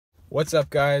What's up,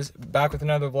 guys? Back with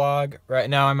another vlog. Right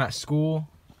now I'm at school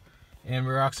and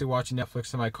we're actually watching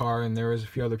Netflix in my car, and there was a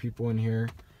few other people in here,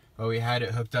 but we had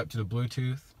it hooked up to the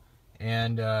Bluetooth,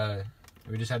 and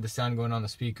we just had the sound going on the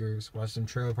speakers. Watch some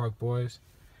Trailer Park Boys.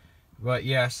 But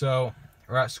yeah, so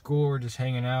we're at school, we're just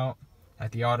hanging out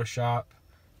at the auto shop.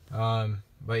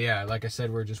 But yeah, like I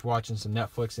said, we're just watching some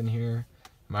Netflix in here.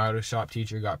 My auto shop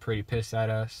teacher got pretty pissed at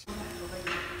us.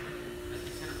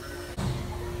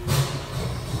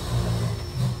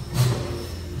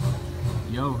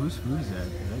 Yo, whose food is that?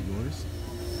 Is that yours?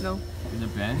 No. Is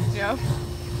it Ben's? Yeah.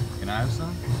 Can I have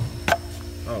some?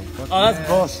 Oh, fuck. Oh, that's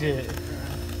bullshit.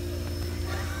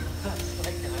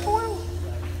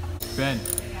 Ben.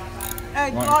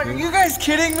 Hey, God, are you guys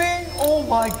kidding me? Oh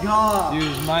my God.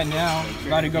 Dude, it's mine now. I'm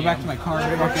about to go back to my car.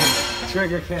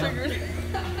 Trigger cam.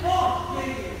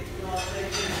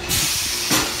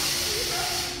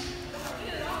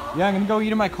 Yeah, I'm gonna go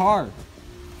eat in my car.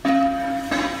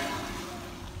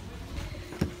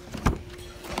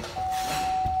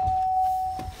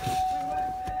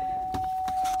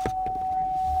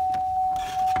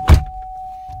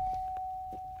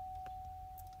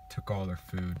 Took all their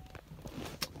food.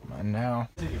 Mine now.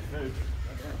 Take your food.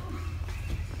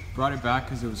 Brought it back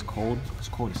because it was cold. It was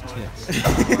cold as tits.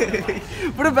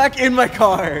 Put it back in my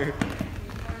car.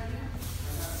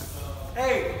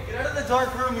 Hey, get out of the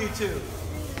dark room, you two.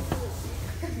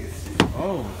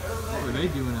 Oh, what were they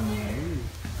doing in there?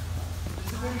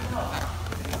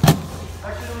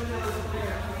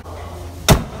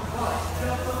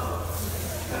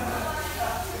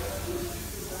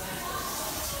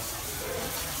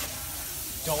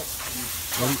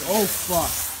 Oh fuck.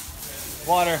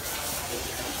 Water.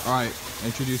 Alright,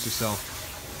 introduce yourself.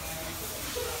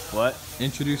 What?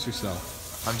 Introduce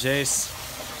yourself. I'm Jace.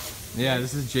 Yeah,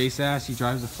 this is Jace Ash. He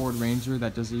drives a Ford Ranger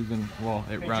that doesn't even, well,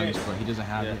 it runs, Jace. but he doesn't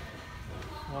have it.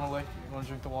 You wanna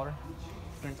drink the water?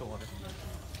 Drink the water.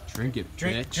 Drink it,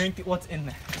 bitch. Drink what's in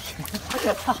there.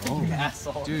 Oh, You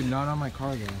asshole. dude, not on my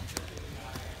car though.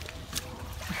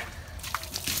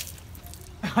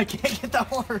 I can't get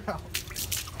that water out.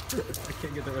 I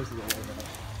can't get the rest of the water out.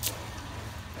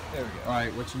 There we go.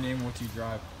 Alright, what's your name? What do you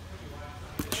drive?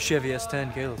 Chevy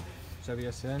S10, Caleb.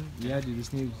 Chevy SN? Yeah, dude,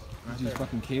 this needs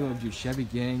fucking Caleb, dude. Chevy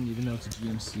gang, even though it's a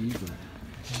GMC, but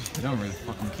I don't really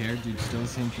fucking care, dude. It's still the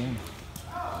same thing.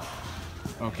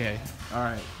 Okay,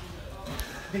 alright.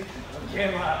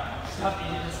 Camera, stop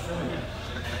eating this food.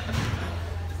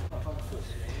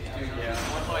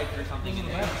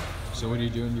 So what are you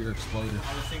doing to your exploder?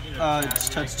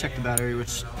 Just had to check the battery,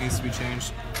 which needs to be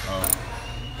changed. Oh.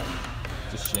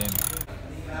 It's a shame.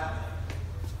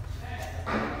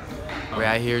 We're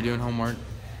out here doing homework.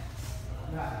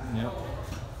 Yep.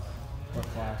 What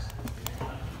class?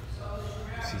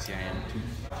 CCIM.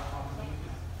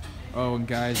 Oh, and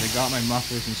guys, I got my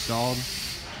mufflers installed.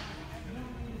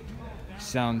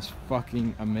 Sounds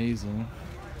fucking amazing.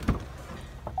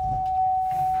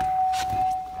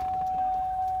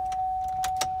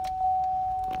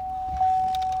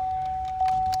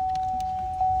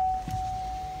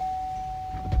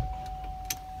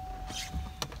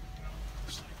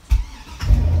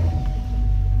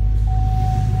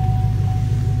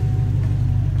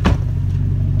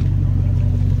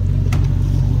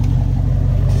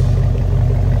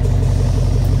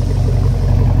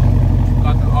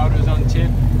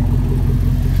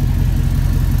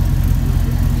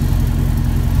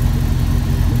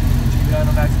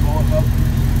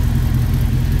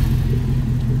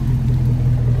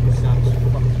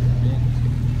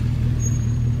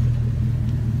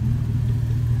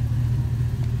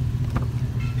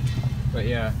 But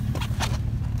yeah.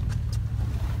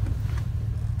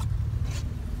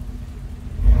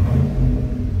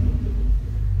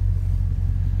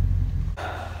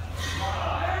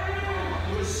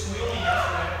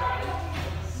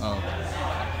 Oh.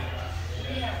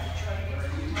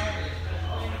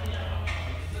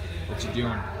 What you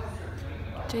doing?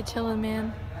 Jay chillin',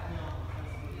 man.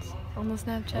 On the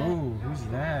Snapchat. Oh, who's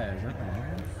that? Is that the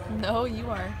man? No, you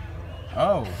are.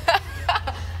 Oh.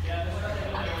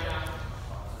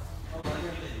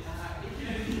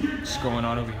 What's going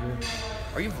on over here?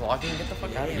 Are you vlogging? Get the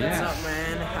fuck out of here. Yeah. What's up,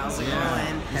 man? How's it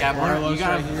Yeah. going? You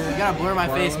gotta blur my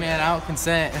Carlos. face, man. I don't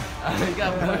consent. You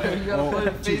gotta blur Oh,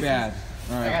 the too faces. bad.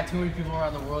 All I right. got too many people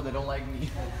around the world that don't like me.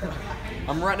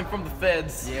 I'm running from the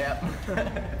feds. Yeah.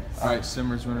 All right,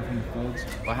 Simmer's running from the feds.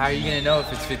 Well, how are you gonna know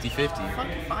if it's 50-50?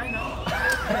 Fucking fine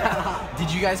now. Did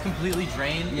you guys completely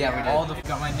drain? Yeah, we did. All the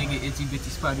Got my nigga Itsy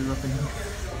Bitsy Spider up in here.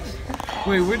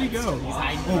 Wait, where'd he go? He's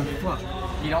hiding. Oh, fuck.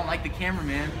 You don't like the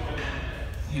cameraman.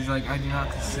 He's like, I do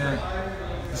not consent.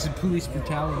 This is police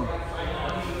brutality.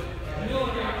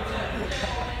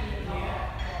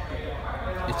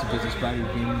 too busy sprouting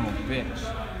being a little bitch.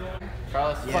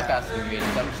 Carlos, fuck out of me.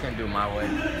 I'm just gonna do it my way.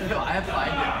 Yo, I applied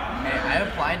to. Man, I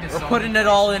applied to. We're putting it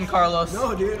all in, Carlos.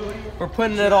 No, dude. We're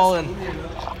putting it all in.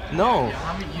 No. You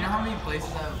know how many places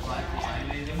I've applied for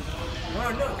dating? No.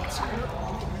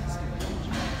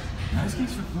 Nice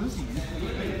case for pussy.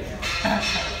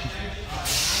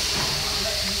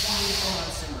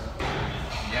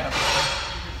 Yeah.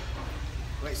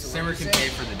 Wait, so Simmer can pay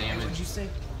for the damage. What'd you say?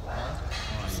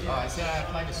 Oh, I said I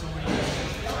applied to so many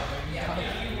places.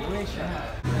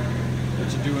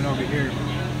 What you doing over here?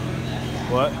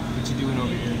 What? What you doing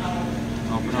over here?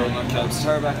 Oh, put on my cups.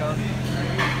 Turn back on.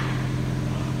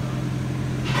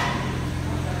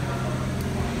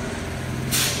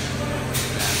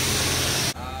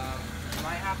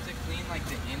 Might have to clean like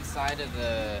the inside of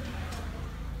the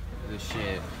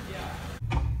shit.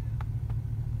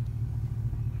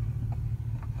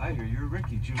 I hear you're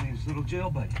Ricky, Julian's little jail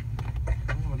buddy.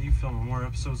 What are you filming? More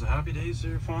episodes of Happy Days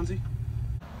there, Fonzie?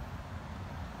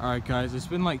 Alright guys, it's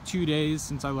been like 2 days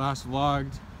since I last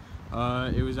vlogged.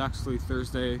 It was actually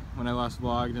Thursday when I last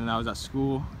vlogged and I was at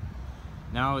school.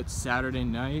 Now it's Saturday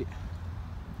night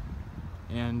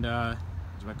and there's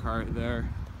my car right there.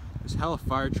 There's hella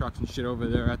fire trucks and shit over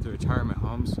there at the retirement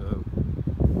home, so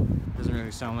it doesn't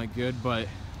really sound like good, but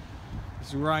this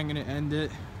is where I'm gonna end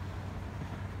it.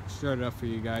 Start it up for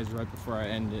you guys right before I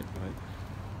end it, but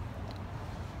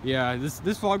yeah, this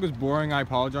vlog was boring. I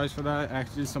apologize for that. I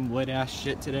actually did some lit ass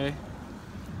shit today,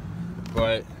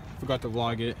 but forgot to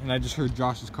vlog it, and I just heard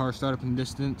Josh's car start up in the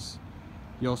distance.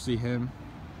 You'll see him.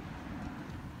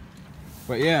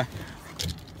 But yeah,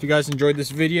 if you guys enjoyed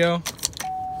this video,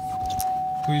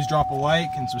 please drop a like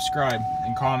and subscribe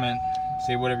and comment.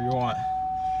 Say whatever you want.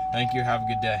 Thank you. Have a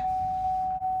good day.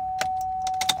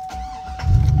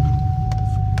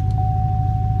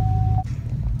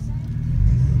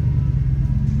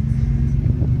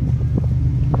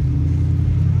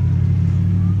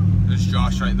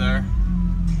 Josh right there.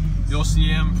 You'll see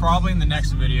him probably in the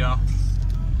next video.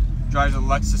 Drives a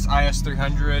Lexus IS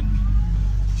 300,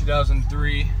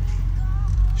 2003,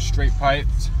 straight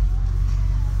piped.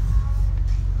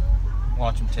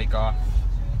 Watch him take off.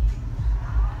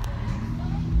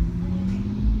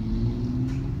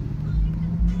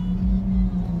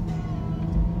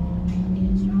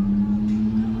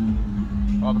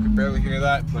 Probably could barely hear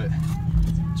that, but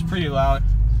it's pretty loud.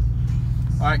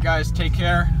 Alright guys, take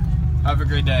care. Have a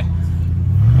great day.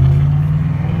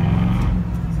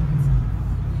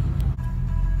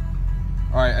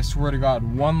 Alright, I swear to God,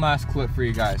 one last clip for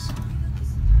you guys.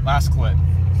 Last clip.